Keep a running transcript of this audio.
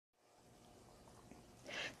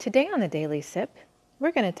Today on the Daily Sip,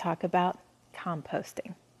 we're going to talk about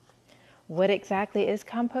composting. What exactly is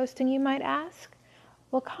composting, you might ask?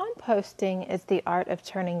 Well, composting is the art of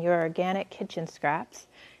turning your organic kitchen scraps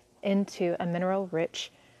into a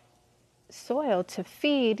mineral-rich soil to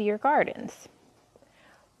feed your gardens.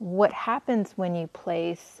 What happens when you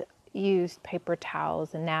place used paper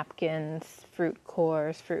towels and napkins, fruit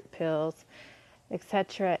cores, fruit peels,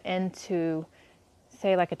 etc. into,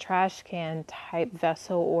 say, like a trash can type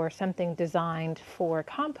vessel or something designed for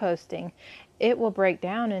composting, it will break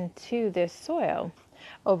down into this soil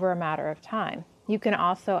over a matter of time. You can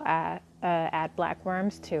also add black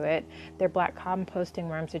worms to it. They're black composting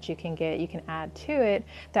worms that you can get. You can add to it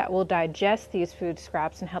that will digest these food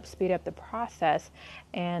scraps and help speed up the process.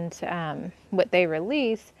 And what they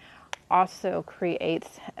release also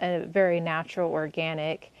creates a very natural,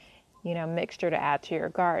 organic, mixture to add to your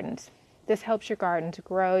gardens. This helps your garden to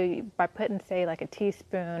grow by putting, say, like a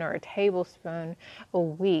teaspoon or a tablespoon a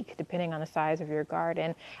week, depending on the size of your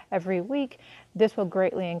garden. Every week, this will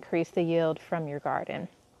greatly increase the yield from your garden.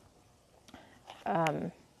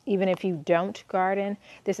 Even if you don't garden,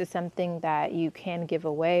 this is something that you can give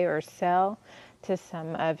away or sell to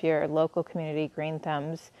some of your local community green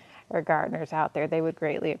thumbs or gardeners out there. They would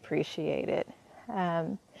greatly appreciate it.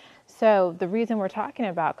 So the reason we're talking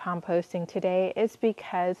about composting today is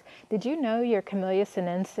because, did you know your Camellia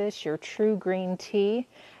sinensis, your true green tea,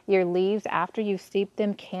 your leaves after you steep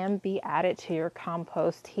them can be added to your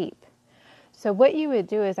compost heap? So what you would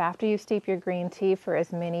do is, after you steep your green tea for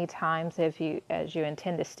as many times as you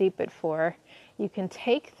intend to steep it for, you can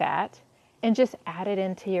take that and just add it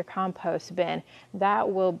into your compost bin. That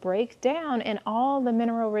will break down, and all the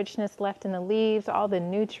mineral richness left in the leaves, all the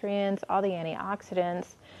nutrients, all the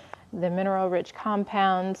antioxidants, the mineral-rich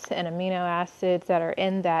compounds and amino acids that are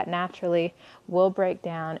in that naturally will break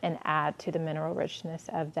down and add to the mineral richness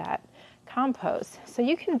of that compost. So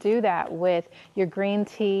you can do that with your green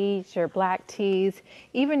teas, your black teas,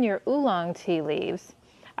 even your oolong tea leaves.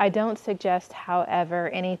 I don't suggest, however,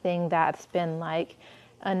 anything that's been like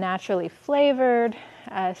unnaturally flavored.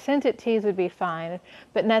 Scented teas would be fine,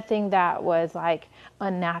 but nothing that was like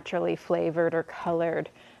unnaturally flavored or colored.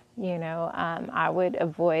 I would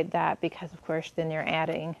avoid that because, of course, then you're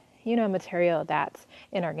adding, material that's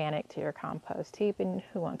inorganic to your compost heap, and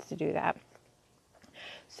who wants to do that?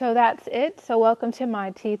 So that's it. So welcome to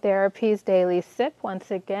my Tea Therapy's Daily Sip.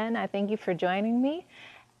 Once again, I thank you for joining me,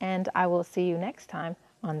 and I will see you next time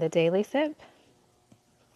on the Daily Sip.